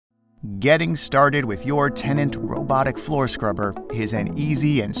Getting started with your Tennant robotic floor scrubber is an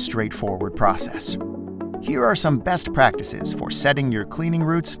easy and straightforward process. Here are some best practices for setting your cleaning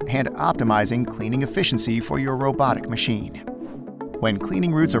routes and optimizing cleaning efficiency for your robotic machine. When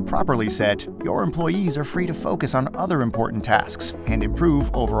cleaning routes are properly set, your employees are free to focus on other important tasks and improve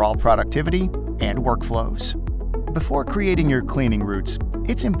overall productivity and workflows. Before creating your cleaning routes,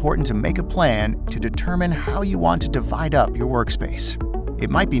 it's important to make a plan to determine how you want to divide up your workspace. It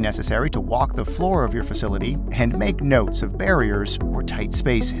might be necessary to walk the floor of your facility and make notes of barriers or tight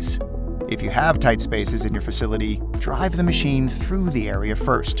spaces. If you have tight spaces in your facility, drive the machine through the area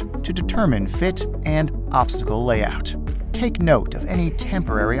first to determine fit and obstacle layout. Take note of any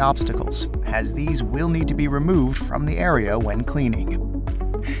temporary obstacles, as these will need to be removed from the area when cleaning.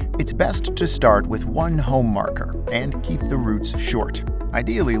 It's best to start with one home marker and keep the routes short,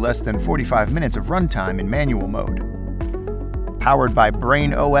 ideally less than 45 minutes of runtime in manual mode. Powered by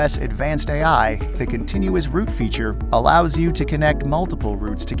Brain OS Advanced AI, the continuous route feature allows you to connect multiple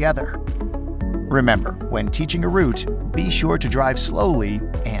routes together. Remember, when teaching a route, be sure to drive slowly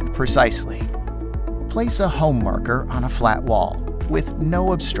and precisely. Place a home marker on a flat wall, with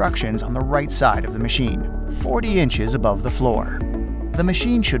no obstructions on the right side of the machine, 40 inches above the floor. The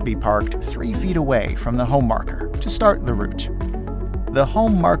machine should be parked 3 feet away from the home marker to start the route. The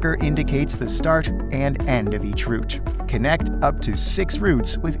home marker indicates the start and end of each route. Connect up to 6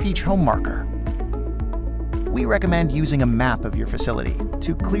 routes with each home marker. We recommend using a map of your facility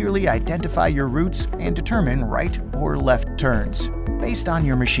to clearly identify your routes and determine right or left turns, based on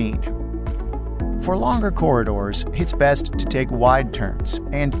your machine. For longer corridors, it's best to take wide turns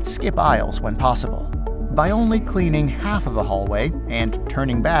and skip aisles when possible. By only cleaning half of a hallway and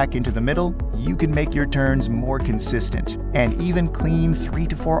turning back into the middle, you can make your turns more consistent and even clean 3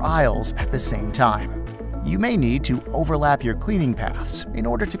 to 4 aisles at the same time. You may need to overlap your cleaning paths in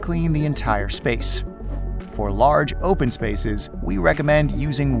order to clean the entire space. For large open spaces, we recommend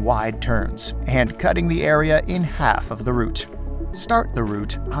using wide turns and cutting the area in half of the route. Start the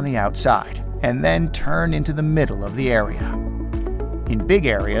route on the outside and then turn into the middle of the area. In big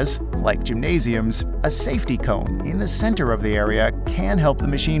areas, like gymnasiums, a safety cone in the center of the area can help the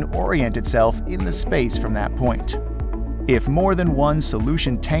machine orient itself in the space from that point. If more than one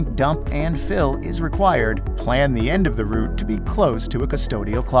solution tank dump and fill is required, plan the end of the route to be close to a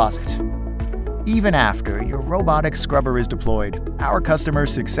custodial closet. Even after your robotic scrubber is deployed, our customer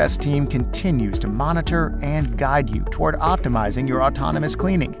success team continues to monitor and guide you toward optimizing your autonomous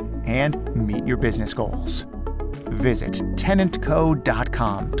cleaning and meet your business goals. Visit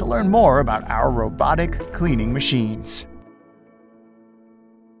tennantco.com to learn more about our robotic cleaning machines.